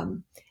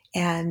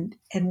 And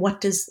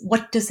what does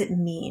it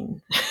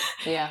mean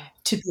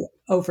to be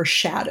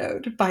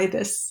overshadowed by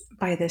this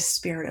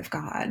Spirit of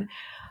God?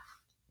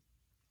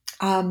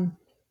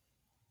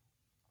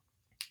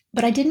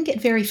 But I didn't get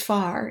very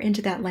far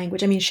into that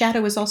language. I mean,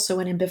 shadow is also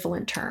an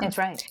ambivalent term. That's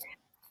right.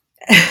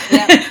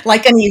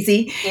 Like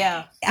uneasy.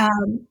 Yeah.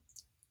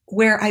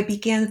 Where I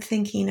began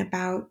thinking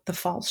about the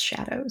false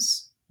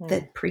shadows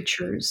that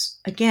preachers,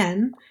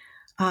 again,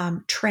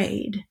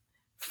 trade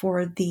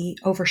for the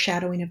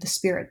overshadowing of the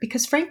Spirit.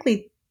 Because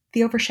frankly,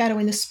 the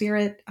overshadowing the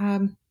Spirit,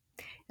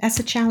 that's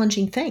a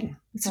challenging thing.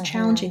 It's a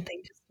challenging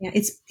thing. Yeah,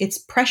 it's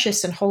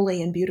precious and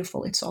holy and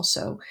beautiful. It's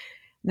also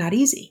not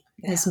easy,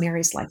 as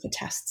Mary's life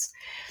attests.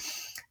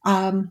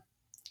 And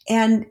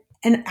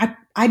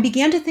I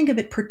began to think of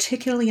it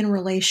particularly in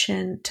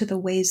relation to the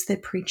ways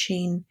that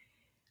preaching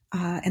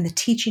and the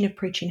teaching of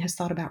preaching has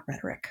thought about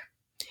rhetoric.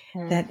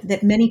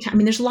 That many times, I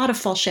mean, there's a lot of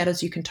false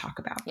shadows you can talk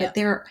about, but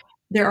there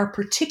are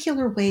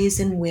particular ways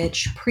in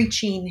which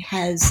preaching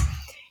has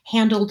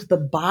handled the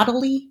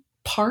bodily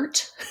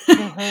part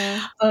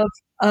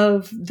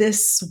of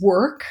this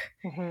work,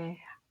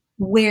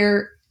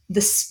 where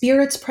the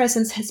Spirit's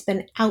presence has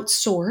been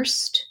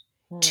outsourced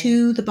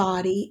to the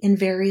body in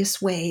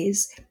various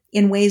ways,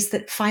 in ways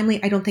that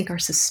finally I don't think are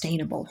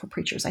sustainable for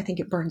preachers. I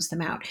think it burns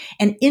them out.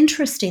 And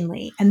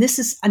interestingly, and this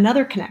is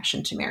another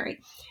connection to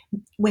Mary,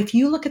 if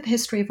you look at the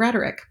history of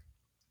rhetoric,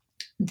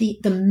 the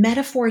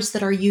metaphors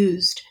that are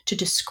used to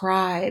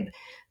describe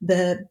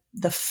the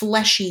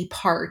fleshy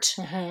part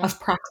of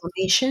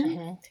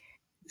proclamation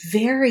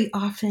very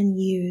often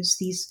use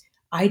these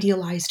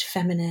idealized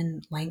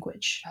feminine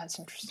language. That's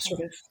interesting.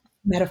 Sort of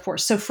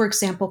metaphors. So, for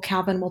example,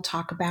 Calvin will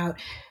talk about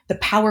the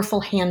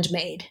powerful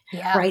handmaid,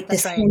 right?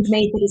 This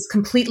handmaid that is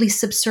completely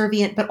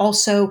subservient, but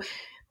also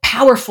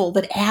powerful,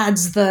 that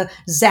adds the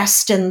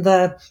zest and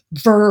the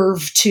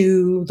verve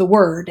to the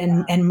word,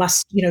 and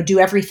must, do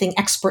everything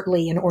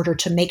expertly in order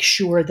to make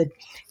sure that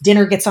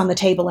dinner gets on the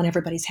table and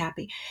everybody's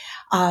happy.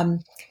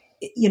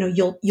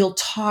 You'll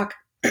talk,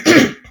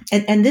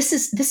 and this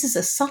is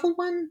a subtle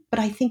one, but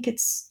I think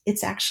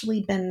it's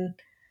actually been.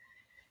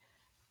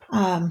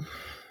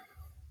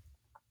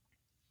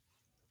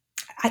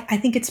 I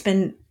think it's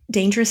been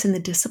dangerous in the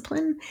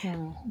discipline.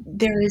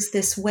 There is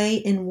this way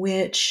in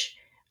which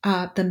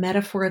the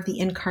metaphor of the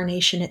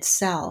incarnation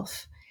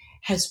itself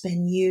has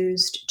been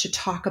used to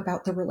talk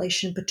about the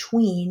relation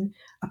between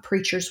a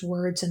preacher's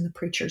words and the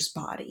preacher's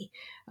body.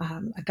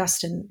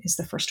 Augustine is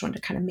the first one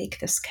to kind of make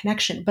this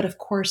connection. But of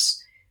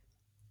course,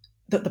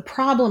 the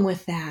problem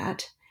with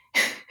that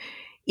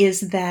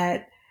is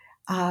that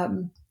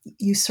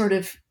you sort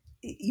of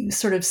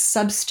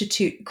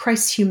substitute.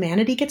 Christ's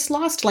humanity gets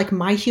lost, like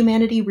my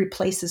humanity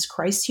replaces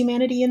Christ's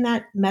humanity in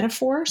that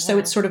metaphor. So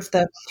it's sort of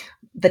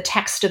the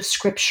text of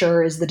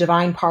Scripture is the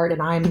divine part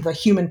and I'm the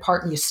human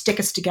part, and you stick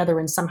us together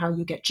and somehow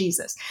you get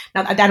Jesus.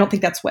 Now, I don't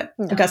think that's what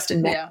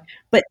Augustine meant,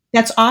 but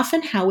that's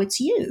often how it's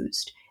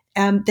used.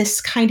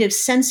 this kind of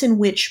sense in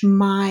which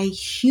my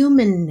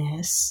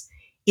humanness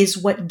is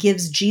what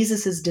gives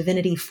Jesus's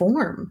divinity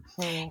form.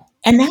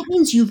 And that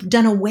means you've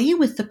done away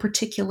with the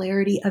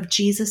particularity of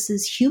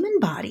Jesus's human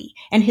body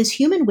and his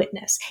human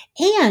witness.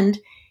 And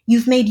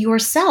you've made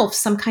yourself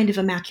some kind of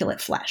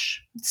immaculate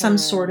flesh, some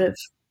sort of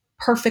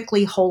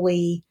perfectly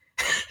holy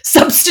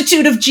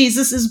substitute of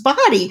Jesus's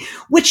body,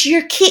 which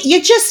you're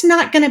just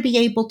not going to be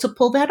able to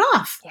pull that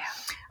off. Yeah.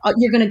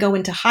 You're going to go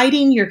into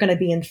hiding. You're going to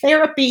be in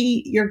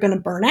therapy. You're going to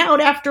burn out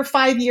after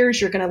 5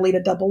 years. You're going to lead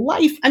a double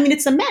life. I mean,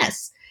 it's a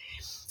mess.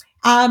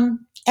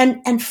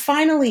 And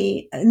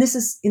finally, and this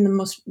is in the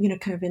most,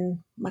 kind of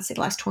in, let's say,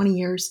 the last 20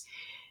 years,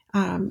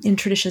 in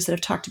traditions that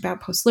have talked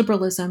about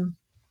post-liberalism,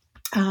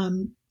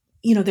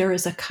 there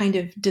is a kind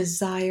of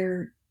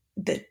desire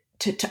that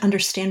to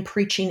understand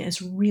preaching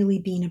as really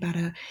being about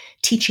a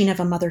teaching of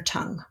a mother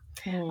tongue,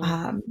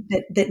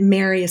 that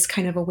Mary is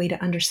kind of a way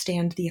to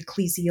understand the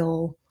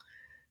ecclesial,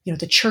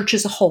 the church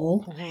as a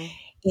whole.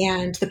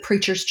 And the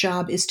preacher's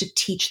job is to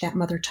teach that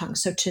mother tongue.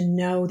 So to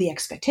know the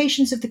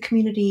expectations of the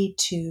community,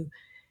 to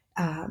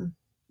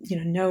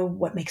know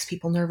what makes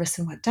people nervous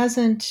and what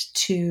doesn't,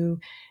 to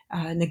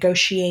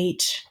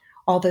negotiate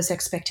all those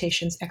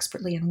expectations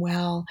expertly and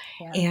well,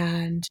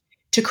 and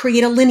to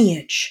create a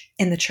lineage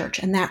in the church.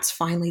 And that's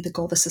finally the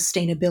goal, the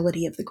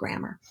sustainability of the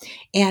grammar.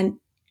 And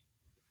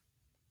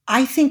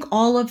I think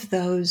all of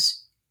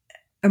those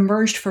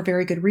emerged for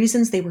very good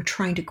reasons. They were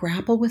trying to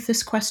grapple with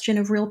this question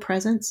of real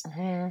presence.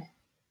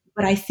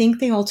 But I think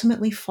they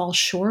ultimately fall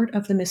short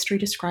of the mystery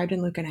described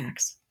in Luke and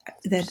Acts.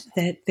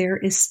 That there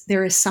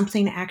is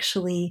something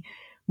actually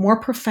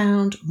more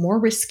profound, more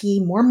risky,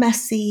 more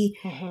messy,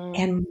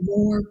 and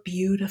more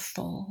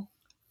beautiful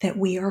that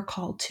we are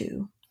called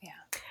to.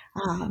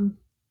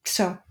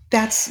 So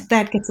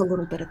that gets a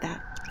little bit of that.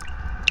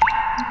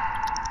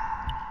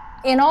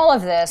 In all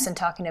of this, and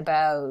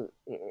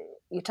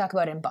you talk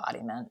about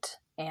embodiment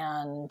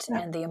and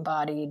the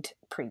embodied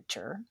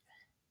preacher.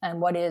 And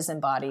what is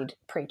embodied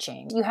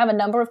preaching? You have a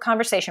number of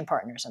conversation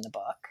partners in the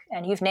book,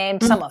 and you've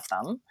named some of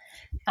them.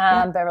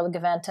 Beverly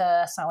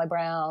Gaventa, Sally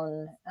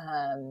Brown,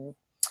 and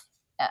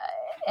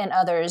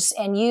others.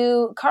 And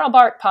Karl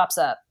Barth pops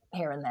up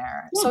here and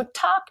there. So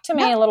talk to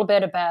me a little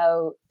bit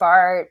about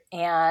Barth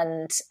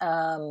and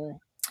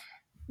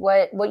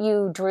what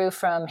you drew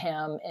from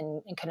him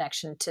in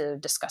connection to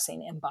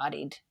discussing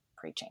embodied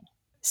preaching.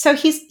 So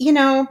he's,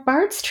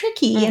 Barth's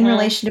tricky in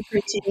relation to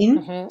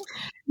preaching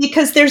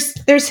because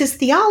there's his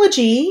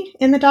theology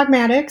in the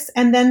dogmatics,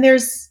 and then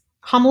there's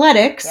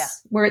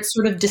homiletics where it's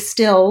sort of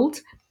distilled,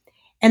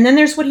 and then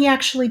there's what he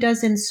actually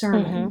does in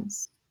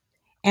sermons.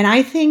 And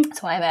I think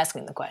that's why I'm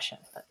asking the question.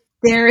 But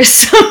there is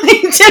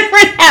something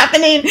different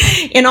happening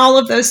in all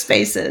of those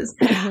spaces.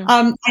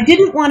 I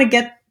didn't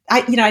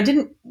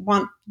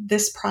want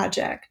this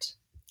project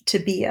to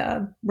be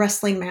a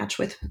wrestling match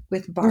with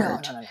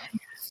Barth.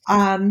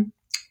 No.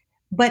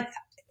 But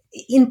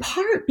in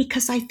part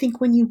because I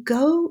think when you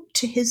go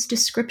to his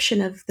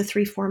description of the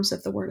three forms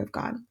of the Word of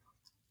God,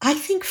 I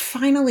think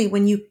finally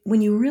when you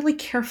really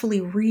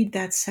carefully read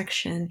that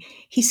section,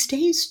 he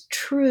stays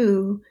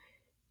true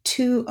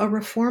to a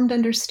Reformed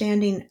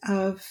understanding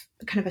of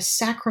kind of a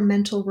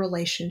sacramental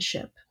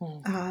relationship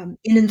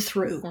in and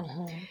through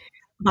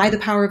by the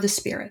power of the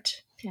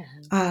Spirit,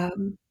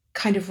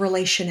 kind of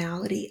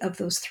relationality of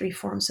those three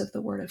forms of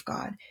the Word of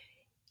God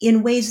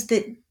in ways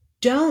that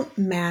don't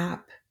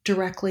map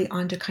directly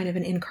onto kind of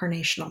an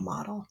incarnational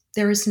model.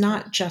 There is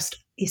not just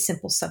a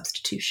simple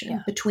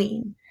substitution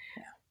between,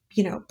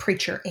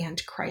 preacher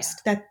and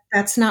Christ.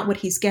 That's not what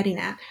he's getting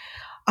at.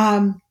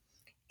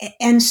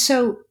 And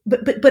so,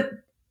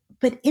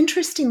 but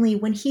interestingly,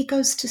 when he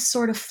goes to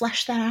sort of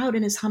flesh that out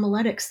in his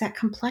homiletics, that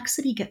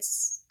complexity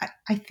gets,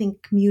 I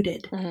think,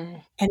 muted.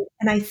 And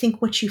I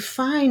think what you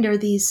find are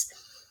he's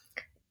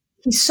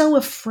so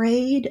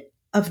afraid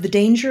of the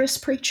dangerous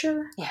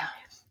preacher.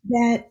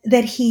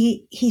 That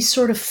he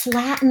sort of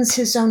flattens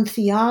his own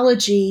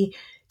theology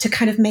to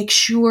kind of make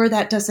sure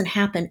that doesn't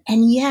happen.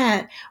 And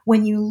yet,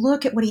 when you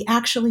look at what he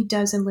actually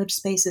does in lived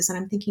spaces, and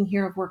I'm thinking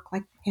here of work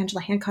like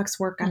Angela Hancock's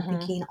work, I'm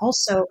thinking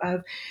also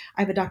of,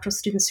 I have a doctoral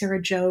student,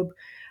 Sarah Jobe,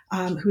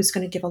 who is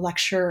going to give a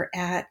lecture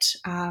at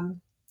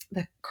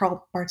the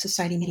Karl Barth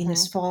Society meeting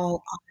this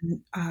fall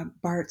on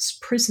Barth's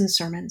prison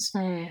sermons.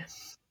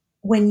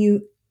 When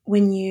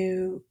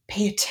you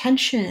pay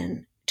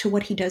attention to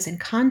what he does in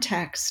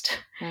context,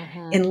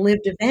 in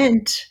lived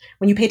event,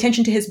 when you pay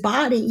attention to his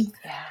body,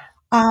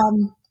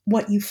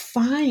 what you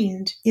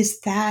find is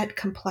that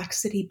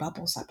complexity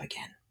bubbles up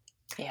again.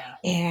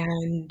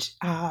 And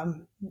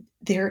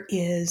there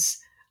is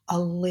a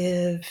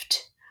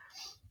lived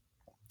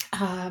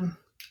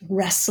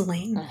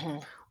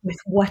wrestling with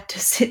what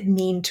does it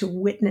mean to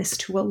witness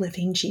to a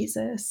living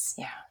Jesus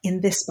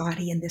in this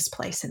body, in this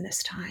place, in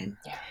this time,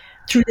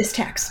 through this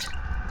text.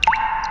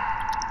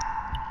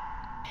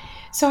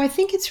 So I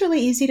think it's really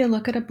easy to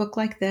look at a book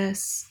like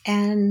this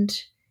and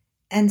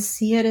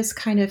see it as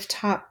kind of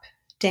top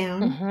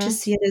down, to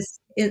see it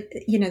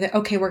that,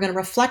 okay, we're going to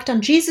reflect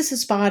on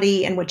Jesus's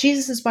body and what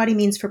Jesus's body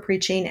means for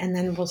preaching, and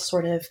then we'll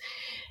sort of,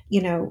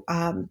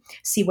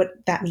 see what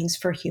that means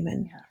for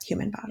human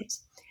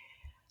bodies.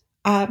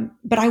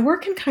 But I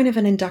work in kind of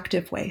an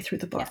inductive way through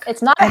the book.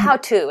 It's not a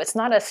how-to. It's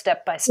not a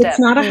step-by-step. It's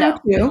not a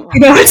how-to. No.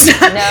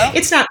 It's not. No?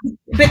 It's not.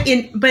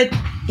 But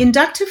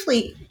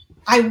inductively,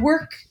 I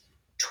work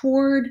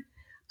toward,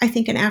 I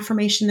think, an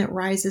affirmation that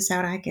rises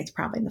out. I guess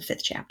probably in the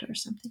 5th chapter or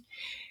something.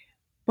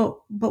 But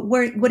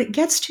what it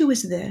gets to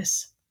is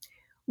this: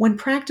 when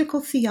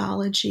practical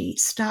theology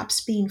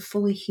stops being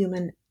fully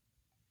human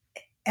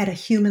at a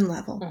human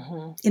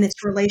level in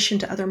its relation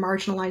to other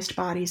marginalized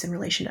bodies, in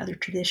relation to other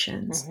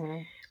traditions.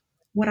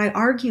 What I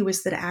argue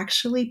is that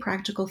actually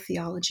practical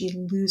theology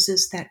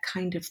loses that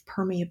kind of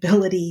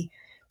permeability,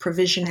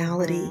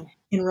 provisionality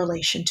in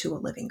relation to a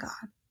living God.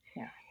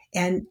 Yeah.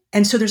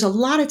 And so there's a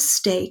lot at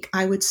stake,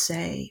 I would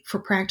say, for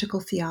practical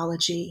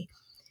theology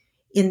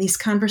in these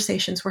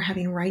conversations we're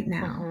having right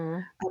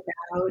now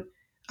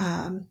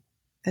about,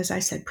 as I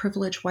said,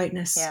 privilege,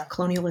 whiteness,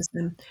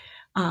 colonialism,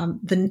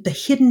 the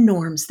hidden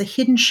norms, the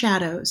hidden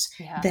shadows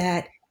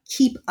that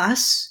keep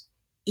us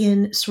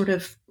in sort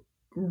of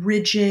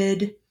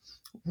rigid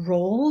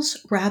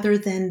roles rather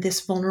than this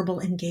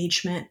vulnerable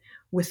engagement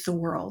with the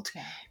world.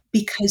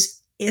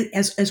 Because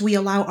as we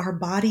allow our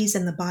bodies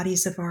and the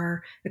bodies of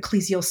our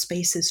ecclesial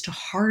spaces to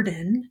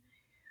harden,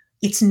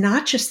 it's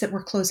not just that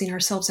we're closing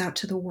ourselves out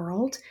to the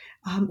world.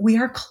 We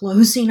are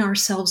closing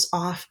ourselves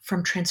off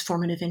from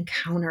transformative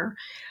encounter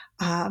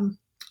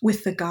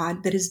with the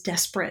God that is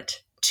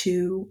desperate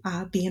to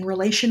be in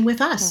relation with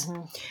us,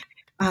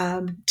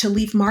 to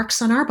leave marks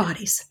on our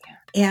bodies.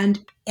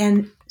 And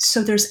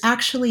so there's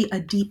actually a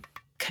deep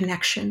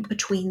connection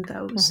between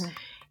those.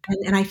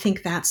 And I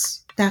think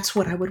that's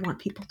what I would want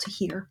people to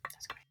hear.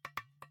 That's great.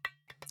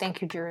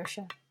 Thank you,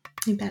 Jerusha.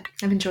 You bet.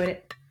 I've enjoyed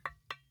it.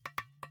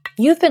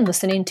 You've been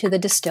listening to The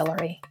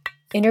Distillery.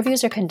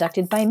 Interviews are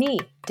conducted by me,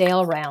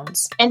 Dale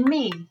Rounds. And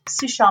me,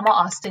 Sushama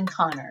Austin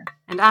Connor.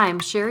 And I'm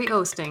Sherry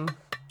Osting.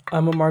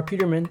 I'm Amar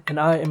Peterman,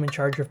 and I am in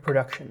charge of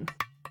production.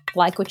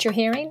 Like what you're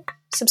hearing?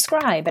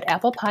 Subscribe at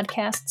Apple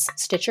Podcasts,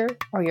 Stitcher,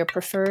 or your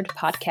preferred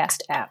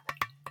podcast app.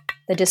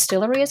 The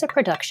Distillery is a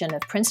production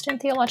of Princeton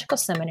Theological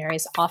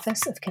Seminary's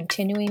Office of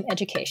Continuing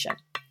Education.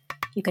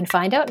 You can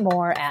find out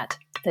more at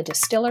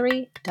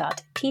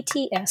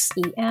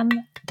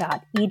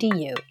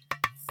thedistillery.ptsem.edu.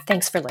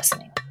 Thanks for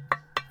listening.